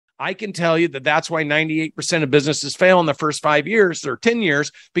I can tell you that that's why 98% of businesses fail in the first 5 years or 10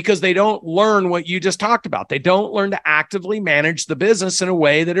 years, because they don't learn what you just talked about. They don't learn to actively manage the business in a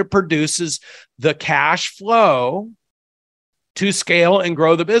way that it produces the cash flow to scale and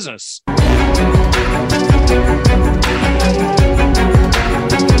grow the business.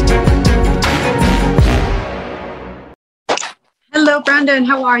 Hello, Brandon.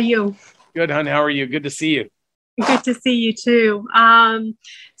 How are you? Good, hon. How are you? Good to see you. Good to see you too.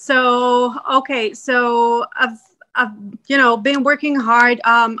 So I've been working hard.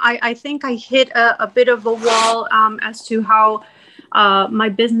 I think I hit a bit of a wall as to how my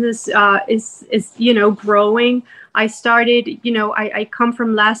business is growing. I started, I come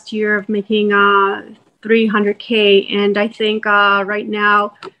from last year of making $300K, and I think right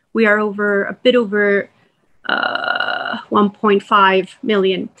now we are a bit over 1.5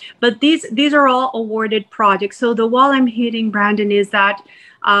 million. But these are all awarded projects. So the wall I'm hitting, Brandon, is that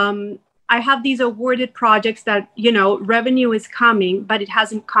I have these awarded projects that, revenue is coming, but it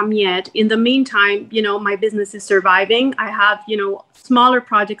hasn't come yet. In the meantime, my business is surviving. I have, smaller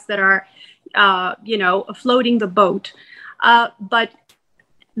projects that are, floating the boat. But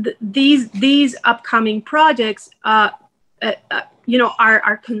these upcoming projects, are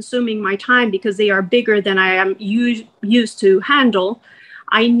consuming my time because they are bigger than I am used to handle.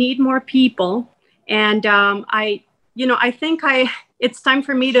 I need more people. And I think it's time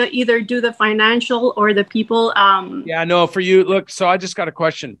for me to either do the financial or the people. Yeah, no, for you, look, so I just got a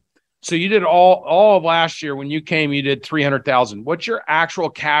question. So you did all of last year when you came, you did 300,000. What's your actual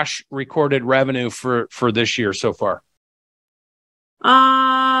cash recorded revenue for this year so far?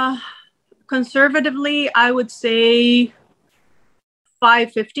 Conservatively, I would say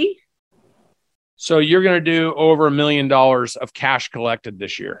 550. So you're going to do over $1 million of cash collected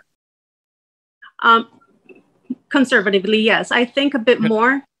this year. Conservatively, yes. I think a bit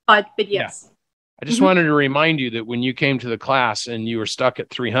more, but yes. Yeah. I just wanted to remind you that when you came to the class and you were stuck at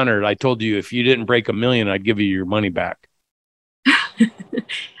 300, I told you if you didn't break $1 million, I'd give you your money back.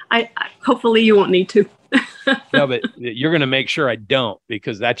 I hopefully you won't need to. No, but you're going to make sure I don't,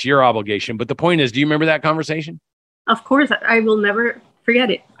 because that's your obligation. But the point is, do you remember that conversation? Of course, I will never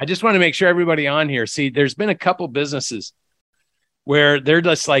forget it. I just want to make sure everybody on here, see, there's been a couple businesses where they're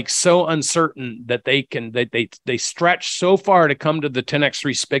just like so uncertain that they stretch so far to come to the 10X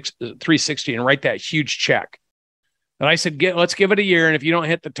 360 and write that huge check. And I said, let's give it a year. And if you don't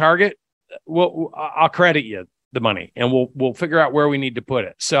hit the target, I'll credit you the money and we'll figure out where we need to put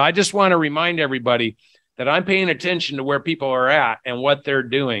it. So I just want to remind everybody that I'm paying attention to where people are at and what they're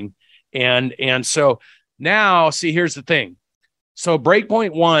doing. And so now, see, here's the thing. So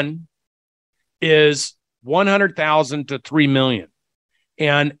breakpoint 1 is 100,000 to 3 million.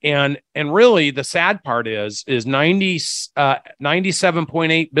 And really the sad part is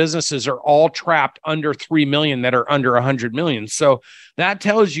 97.8 businesses are all trapped under 3 million that are under 100 million. So that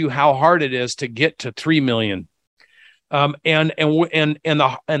tells you how hard it is to get to 3 million. And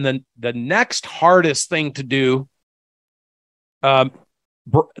the next hardest thing to do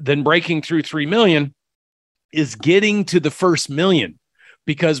than breaking through 3 million is getting to the first million,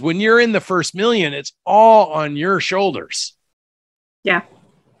 because when you're in the first million, it's all on your shoulders. Yeah.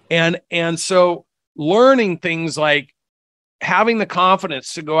 And so learning things like having the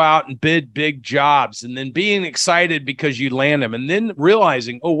confidence to go out and bid big jobs and then being excited because you land them and then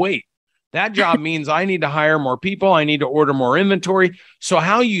realizing, oh, wait, that job means I need to hire more people. I need to order more inventory. So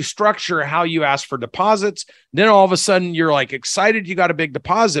how you structure, how you ask for deposits, then all of a sudden you're like excited you got a big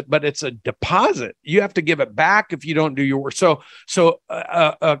deposit, but it's a deposit. You have to give it back if you don't do your work. So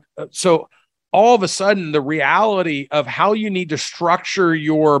all of a sudden the reality of how you need to structure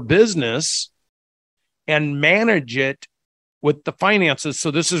your business and manage it with the finances.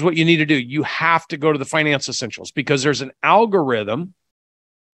 So this is what you need to do. You have to go to the finance essentials because there's an algorithm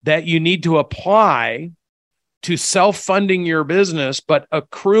that you need to apply to self-funding your business, but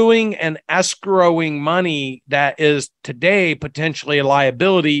accruing and escrowing money that is today potentially a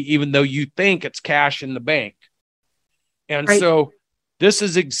liability, even though you think it's cash in the bank. And right. So this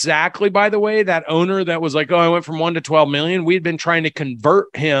is exactly, by the way, that owner that was like, oh, I went from 1 to 12 million. We'd been trying to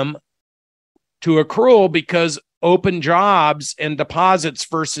convert him to accrual because open jobs and deposits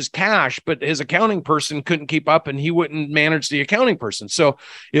versus cash, but his accounting person couldn't keep up and he wouldn't manage the accounting person. So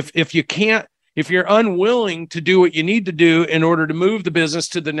if you're unwilling to do what you need to do in order to move the business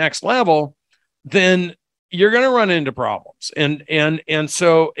to the next level, then you're going to run into problems. And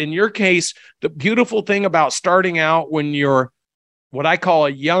so in your case, the beautiful thing about starting out when you're what I call a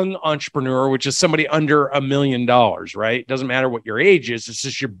young entrepreneur, which is somebody under $1 million, right? It doesn't matter what your age is. It's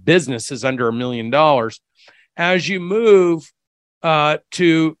just your business is under $1 million. As you move from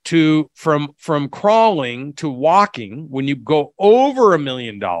crawling to walking, when you go over $1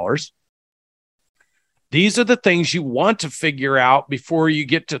 million, these are the things you want to figure out before you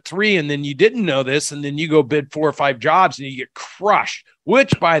get to 3. And then you didn't know this. And then you go bid 4 or 5 jobs and you get crushed,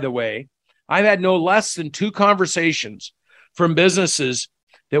 which, by the way, I've had no less than 2 conversations from businesses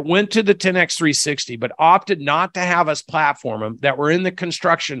that went to the 10X 360, but opted not to have us platform them, that were in the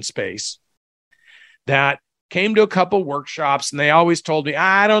construction space, that came to a couple workshops, and they always told me,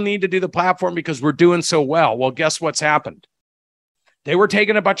 I don't need to do the platform because we're doing so well. Well, guess what's happened? They were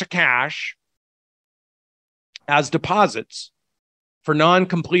taking a bunch of cash as deposits for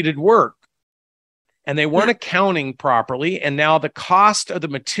non-completed work, and they weren't accounting properly. And now the cost of the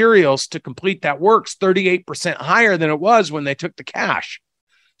materials to complete that work's 38% higher than it was when they took the cash.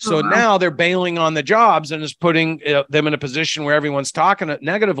 So now they're bailing on the jobs and is putting them in a position where everyone's talking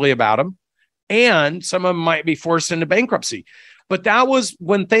negatively about them. And some of them might be forced into bankruptcy. But that was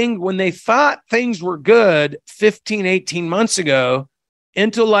when they thought things were good 15, 18 months ago.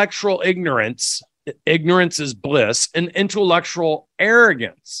 Intellectual ignorance is bliss, and intellectual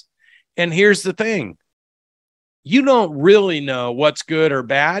arrogance. And here's the thing. You don't really know what's good or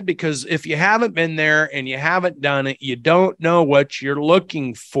bad, because if you haven't been there and you haven't done it, you don't know what you're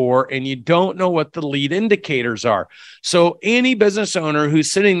looking for, and you don't know what the lead indicators are. So any business owner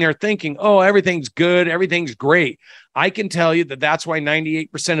who's sitting there thinking, oh, everything's good, everything's great, I can tell you that that's why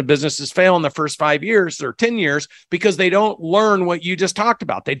 98% of businesses fail in the first 5 years or 10 years, because they don't learn what you just talked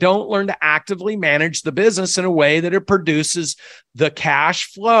about. They don't learn to actively manage the business in a way that it produces the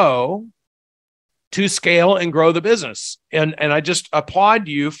cash flow to scale and grow the business. And I just applaud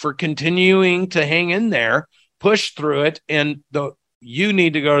you for continuing to hang in there, push through it. And you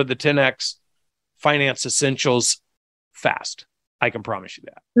need to go to the 10X Finance Essentials fast. I can promise you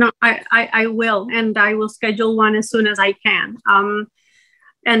that. No, I will. And I will schedule one as soon as I can.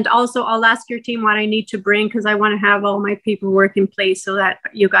 And also I'll ask your team what I need to bring, because I want to have all my paperwork in place so that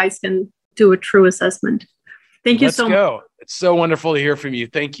you guys can do a true assessment. Thank you so much. It's so wonderful to hear from you.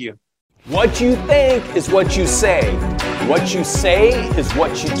 Thank you. What you think is what you say. What you say is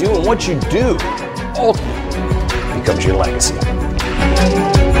what you do. And what you do ultimately becomes your legacy.